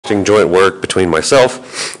interesting joint work between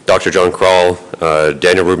myself, Dr. John Crall,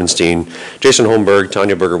 Daniel Rubenstein, Jason Homberg,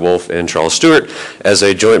 Tanya Berger-Wolf, and Charles Stewart as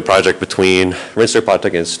a joint project between Rensselaer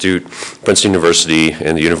Polytechnic Institute, Princeton University,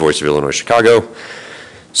 and the University of Illinois Chicago.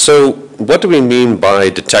 So what do we mean by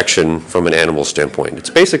detection from an animal standpoint? It's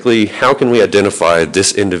basically how can we identify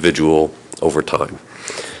this individual over time.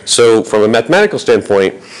 So from a mathematical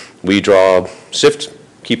standpoint, we draw SIFT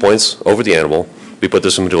key points over the animal. We put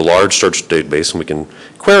this into a large search database, and we can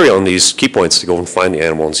query on these key points to go and find the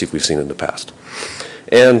animal and see if we've seen it in the past.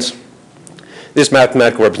 And this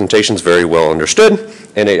mathematical representation is very well understood,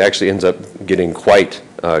 and it actually ends up getting quite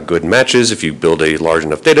good matches if you build a large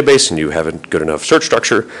enough database and you have a good enough search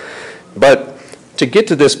structure. But to get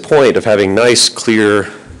to this point of having nice,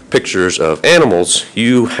 clear pictures of animals,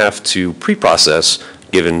 you have to pre-process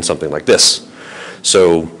given something like this.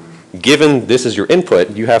 So given this is your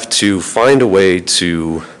input, you have to find a way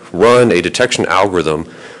to run a detection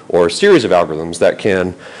algorithm or a series of algorithms that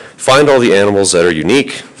can find all the animals that are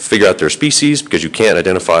unique, figure out their species, because you can't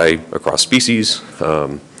identify across species,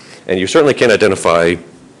 and you certainly can't identify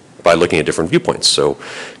by looking at different viewpoints. So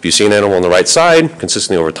if you see an animal on the right side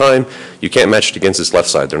consistently over time, you can't match it against its left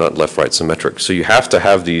side. They're not left-right symmetric. So you have to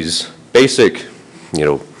have these basic,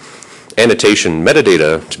 annotation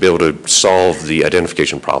metadata to be able to solve the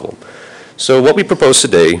identification problem. So what we propose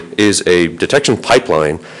today is a detection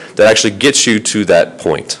pipeline that actually gets you to that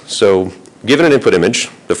point. So given an input image,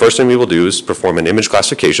 the first thing we will do is perform an image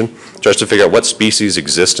classification just to figure out what species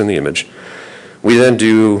exist in the image. We then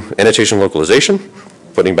do annotation localization,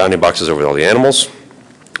 putting bounding boxes over all the animals.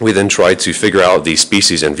 We then try to figure out the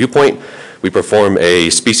species and viewpoint. We perform a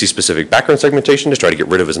species-specific background segmentation to try to get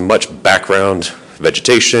rid of as much background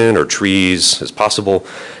vegetation or trees as possible.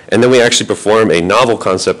 And then we actually perform a novel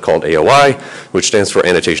concept called AoI, which stands for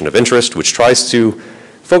Annotation of Interest, which tries to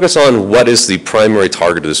focus on what is the primary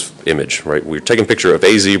target of this image, right? We're taking a picture of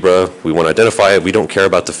a zebra. We want to identify it. We don't care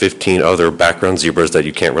about the 15 other background zebras that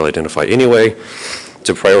you can't really identify anyway,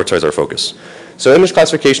 to prioritize our focus. So image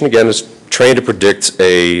classification, again, is trained to predict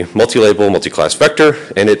a multi-label, multi-class vector,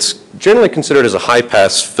 and it's generally considered as a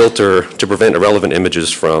high-pass filter to prevent irrelevant images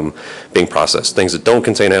from being processed. Things that don't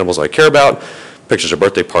contain animals I care about, pictures of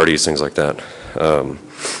birthday parties, things like that.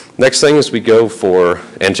 Next thing is we go for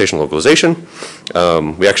annotation localization.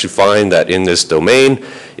 We actually find that in this domain,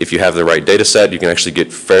 if you have the right data set, you can actually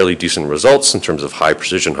get fairly decent results in terms of high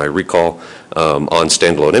precision, high recall on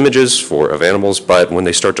standalone images of animals. But when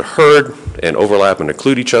they start to herd and overlap and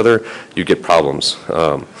occlude each other, you get problems.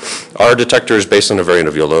 Our detector is based on a variant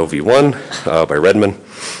of YOLO v1 by Redmond.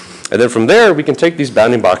 And then from there, we can take these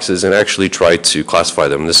bounding boxes and actually try to classify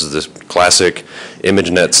them. This is this classic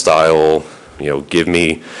ImageNet style, give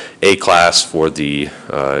me a class for the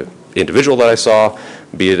individual that I saw,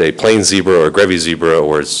 be it a plain zebra or a Grevy zebra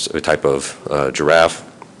or it's a type of giraffe,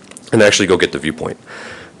 and actually go get the viewpoint.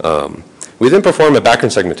 We then perform a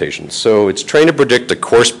background segmentation. So it's trained to predict a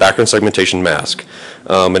coarse background segmentation mask.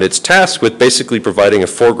 And it's tasked with basically providing a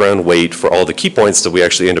foreground weight for all the key points that we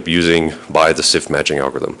actually end up using by the SIFT matching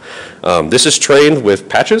algorithm. This is trained with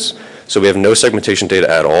patches, so we have no segmentation data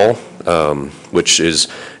at all, which is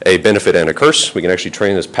a benefit and a curse. We can actually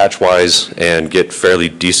train this patch-wise and get fairly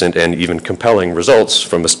decent and even compelling results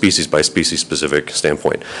from a species-by-species specific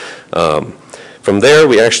standpoint. From there,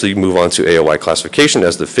 we actually move on to AoI classification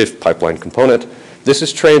as the fifth pipeline component. This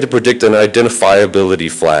is trained to predict an identifiability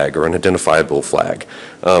flag or an identifiable flag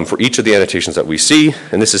for each of the annotations that we see,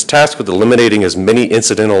 and this is tasked with eliminating as many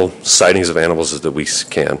incidental sightings of animals as that we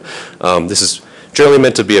can. This is generally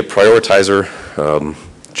meant to be a prioritizer.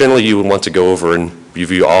 Generally, you would want to go over and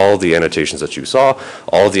review all the annotations that you saw,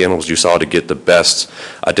 all of the animals you saw to get the best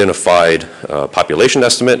identified population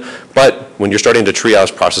estimate. But when you're starting to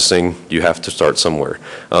triage processing, you have to start somewhere.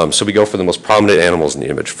 So we go for the most prominent animals in the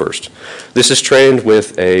image first. This is trained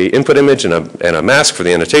with an input image and a mask for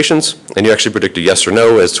the annotations, and you actually predict a yes or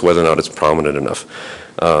no as to whether or not it's prominent enough.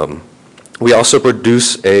 We also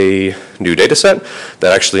produce a new data set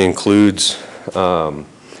that actually includes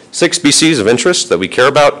 6 species of interest that we care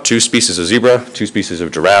about, 2 species of zebra, 2 species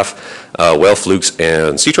of giraffe, whale flukes,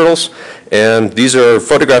 and sea turtles. And these are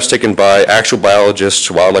photographs taken by actual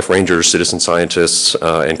biologists, wildlife rangers, citizen scientists,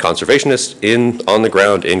 and conservationists on the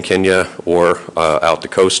ground in Kenya or out the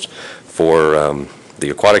coast for the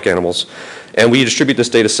aquatic animals. And we distribute this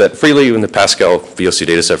data set freely in the Pascal VOC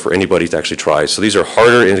data set for anybody to actually try. So these are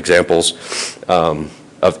harder examples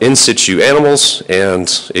of in situ animals,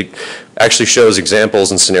 and it actually shows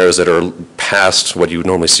examples and scenarios that are past what you would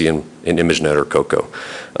normally see in ImageNet or COCO.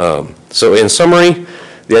 So in summary,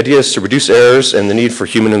 the idea is to reduce errors and the need for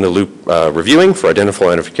human-in-the-loop reviewing for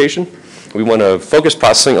identification. We want to focus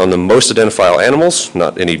processing on the most identifiable animals,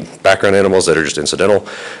 not any background animals that are just incidental.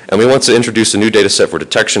 And we want to introduce a new data set for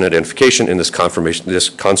detection and identification in this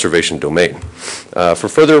conservation domain. For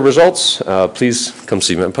further results, please come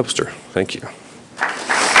see my poster. Thank you.